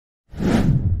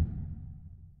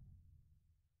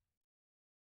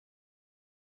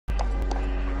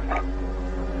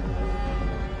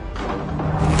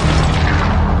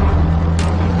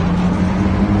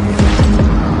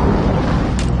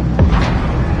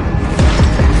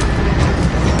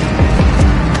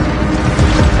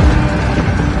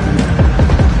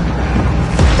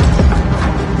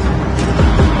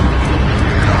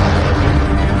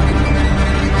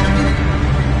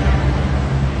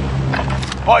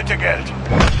Beutegeld.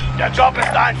 Der Job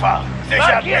ist einfach.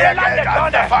 Sichert mehr Geld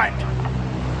als der Feind.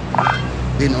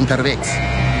 Bin unterwegs.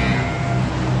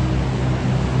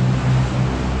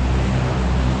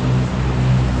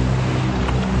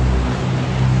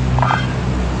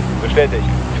 Bestätigt.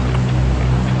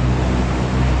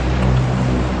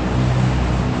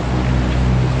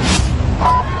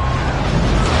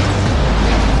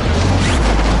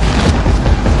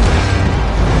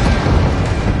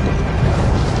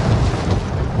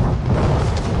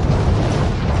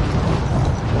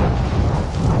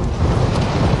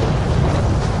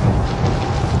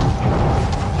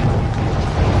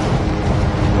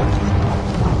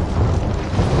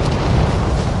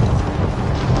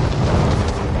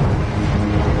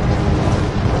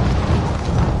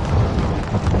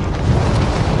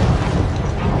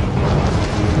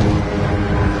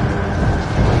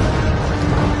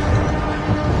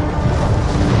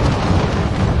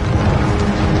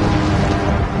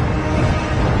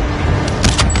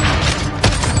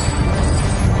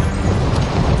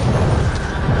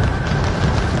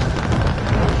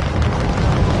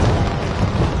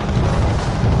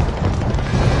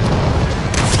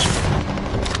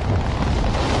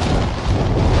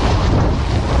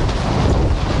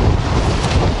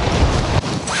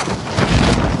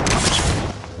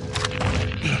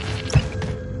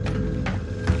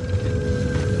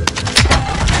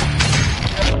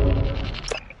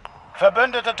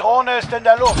 Verbündete Drohne ist in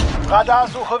der Luft.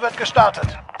 Radarsuche wird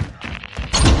gestartet.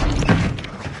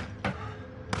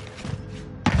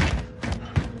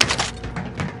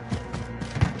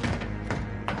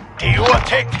 Die Uhr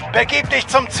tickt. Begib dich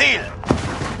zum Ziel.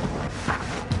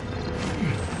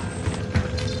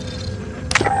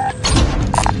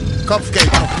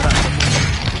 Kopfgeldauftrag.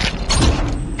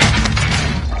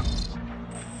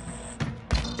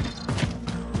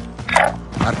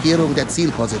 Markierung der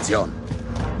Zielposition.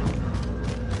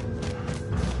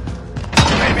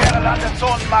 Primäre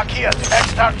Landezonen markiert.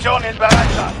 Extraktion in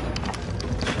Bereitschaft.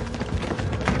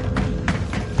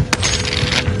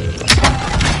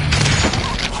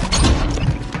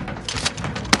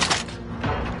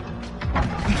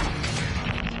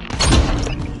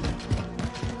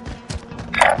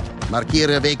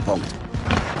 Markiere Wegpunkt.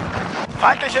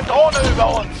 Feindliche Drohne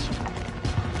über uns.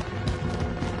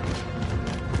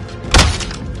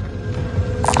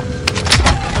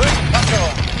 Drüben, Panzer.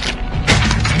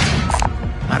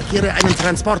 Markiere einen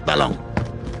Transportballon.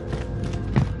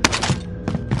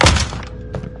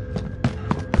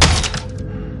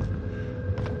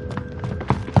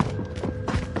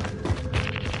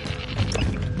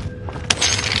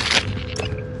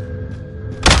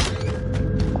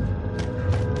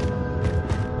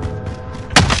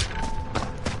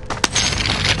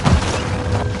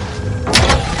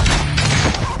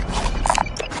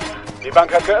 Die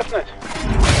Bank hat geöffnet.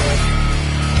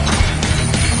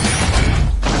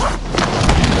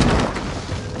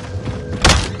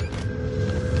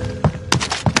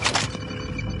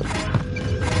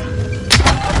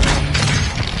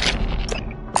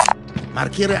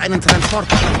 Markiere einen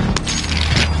Transportballon.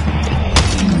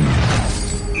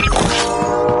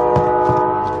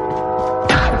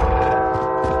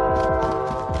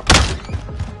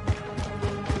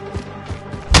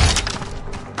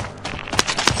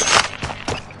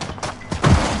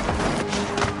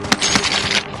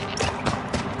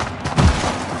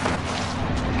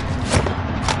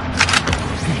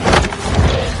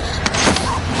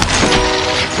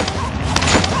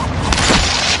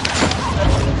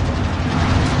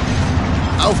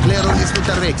 Aufklärung ist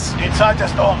unterwegs. Die Zeit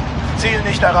ist um. Ziel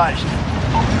nicht erreicht.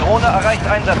 Drohne erreicht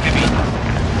Einsatzgebiet.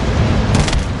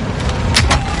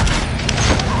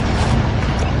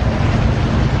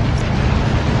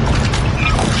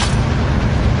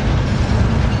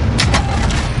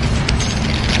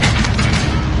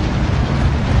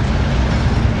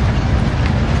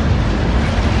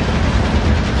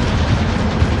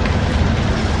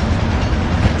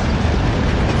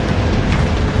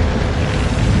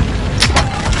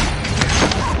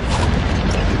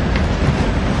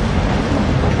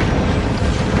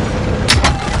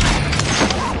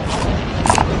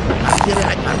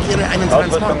 Markiere einen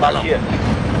Ausrüstung Transportballon. markiert.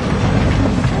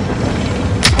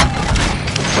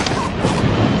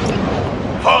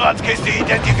 Vorratskiste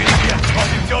identifiziert.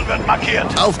 Position wird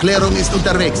markiert. Aufklärung ist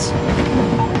unterwegs.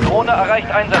 Drohne erreicht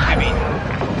Einsatzgebiet.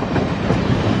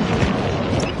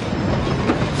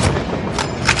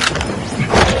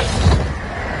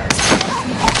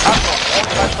 Achtung,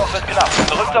 Treibstoff wird knapp.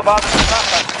 Zurück zur Basis des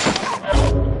Nachlass.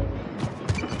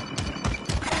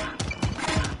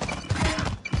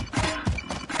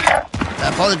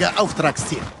 Verfolge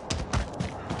Auftragsziel.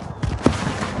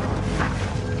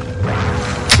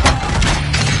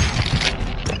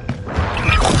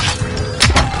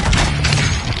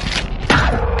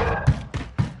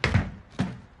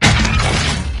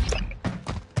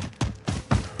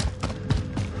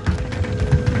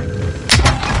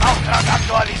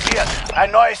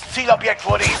 Neues Zielobjekt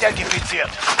wurde identifiziert.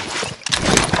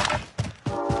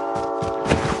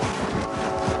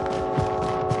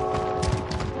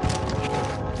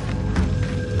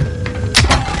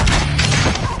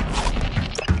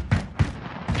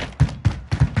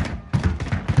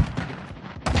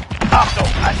 Achtung,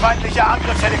 ein feindlicher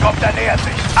Angriffshelikopter nähert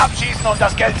sich. Abschießen und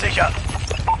das Geld sichern.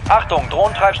 Achtung,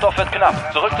 Drohnentreibstoff wird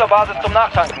knapp. Zurück zur Basis zum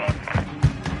Nachtanken.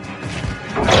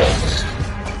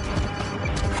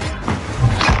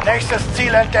 Nächstes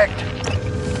Ziel entdeckt.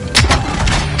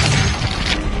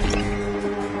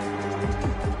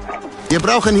 Wir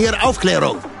brauchen hier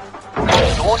Aufklärung.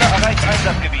 Drohne erreicht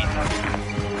Einsatzgebiet.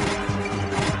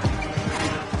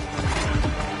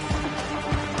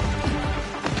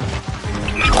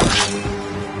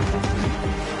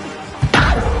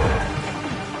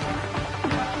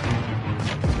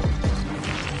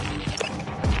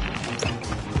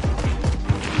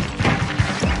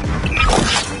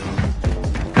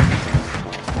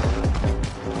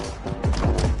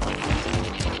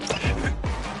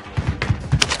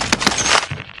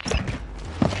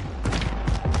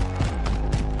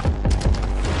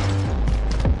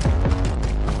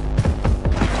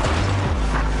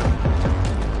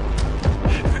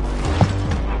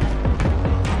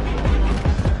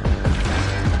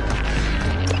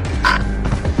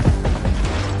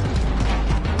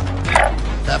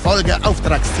 Verfolge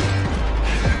Auftragsziel.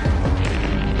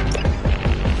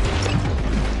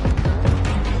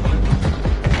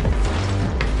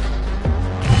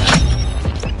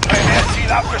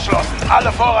 Primärziel abgeschlossen.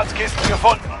 Alle Vorratskisten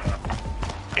gefunden.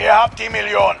 Ihr habt die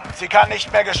Millionen. Sie kann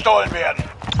nicht mehr gestohlen werden.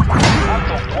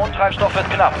 Achtung, Drohnentreibstoff wird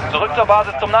knapp. Zurück zur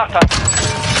Basis zum Nachtanken.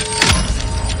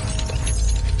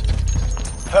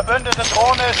 Verbündete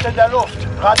Drohne ist in der Luft.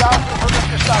 Radarsuche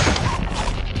wird gestartet.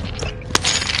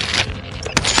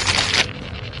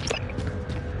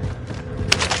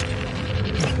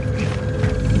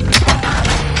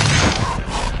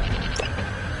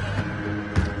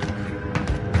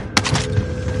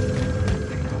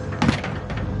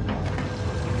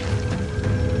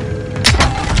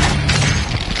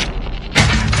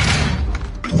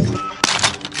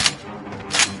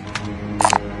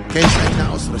 Kennzeichner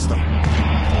Ausrüstung.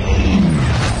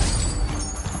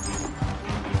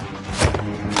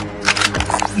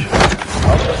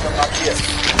 Ausrüstung markiert.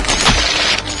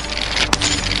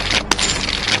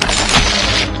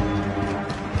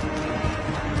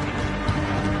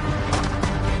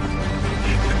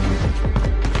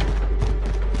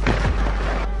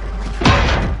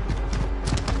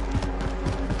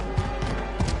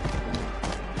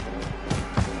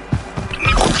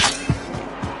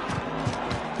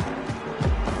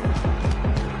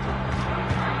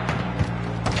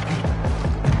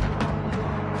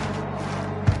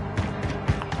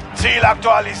 Ziel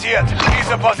aktualisiert.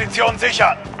 Diese Position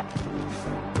sichern.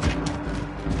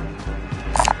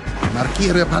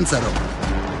 Markiere Panzerung.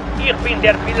 Ich bin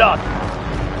der Pilot.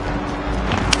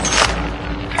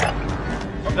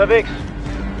 Unterwegs.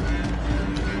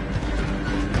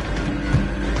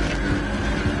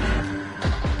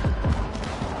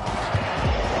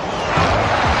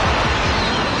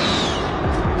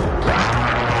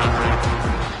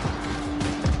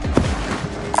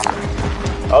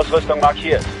 Ausrüstung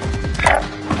markiert.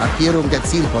 Markierung der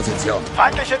Zielposition.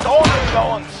 Feindliche Drohne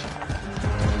über uns.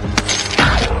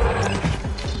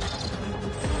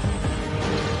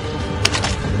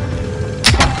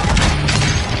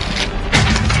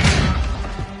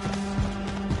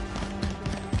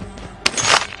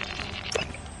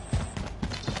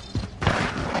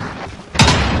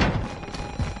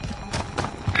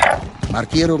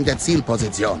 Markierung der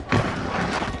Zielposition.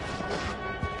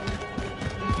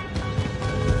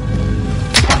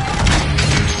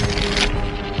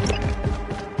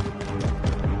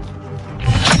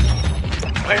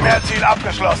 Primärziel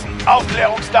abgeschlossen.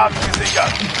 Aufklärungsdaten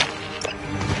gesichert.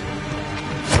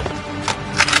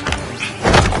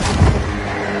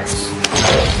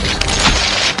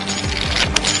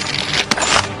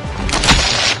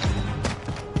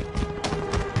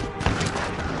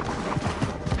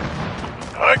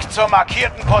 Rückt zur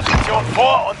markierten Position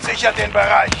vor und sichert den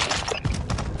Bereich.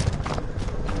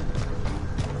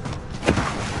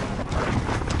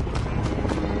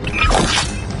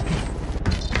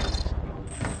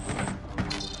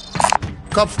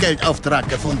 Kopfgeldauftrag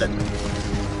gefunden.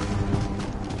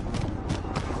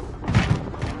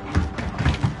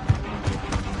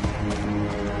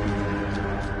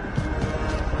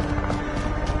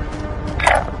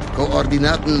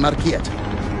 Koordinaten markiert.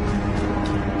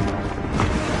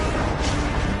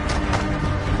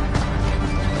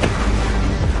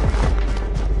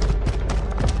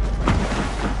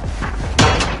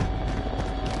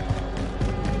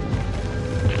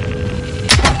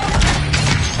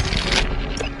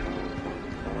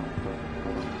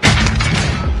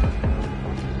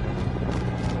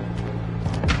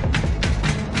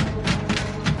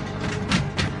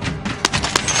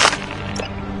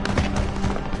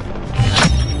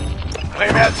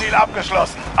 Primärziel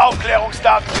abgeschlossen.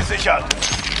 Aufklärungsdaten gesichert.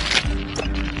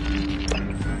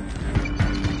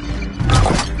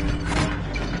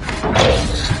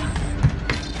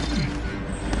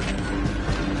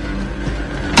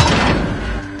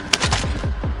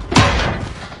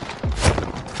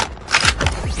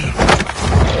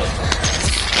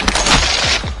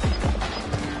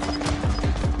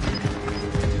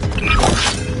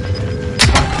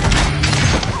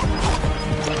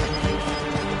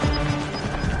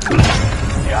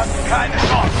 Keine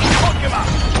Chance. Gut gemacht.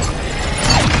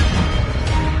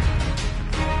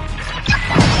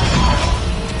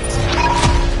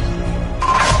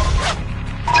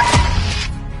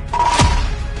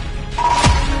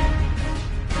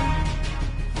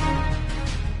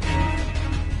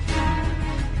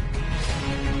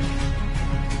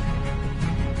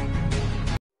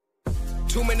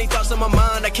 Too many thoughts on my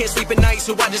mind, I can't sleep at night,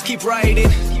 so I just keep writing.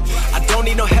 I don't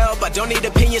need no help, I don't need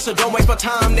opinions, so don't waste my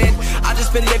time then. I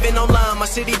just been living online, my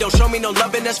city don't show me no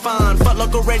love and that's fine. Fuck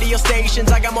local radio stations,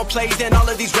 I got more plays than all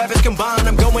of these rappers combined.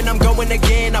 I'm going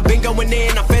again, I've been going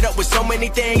in, I'm fed up with so many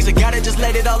things. I gotta just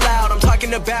let it all out, I'm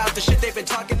talking about the shit they've been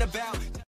talking about.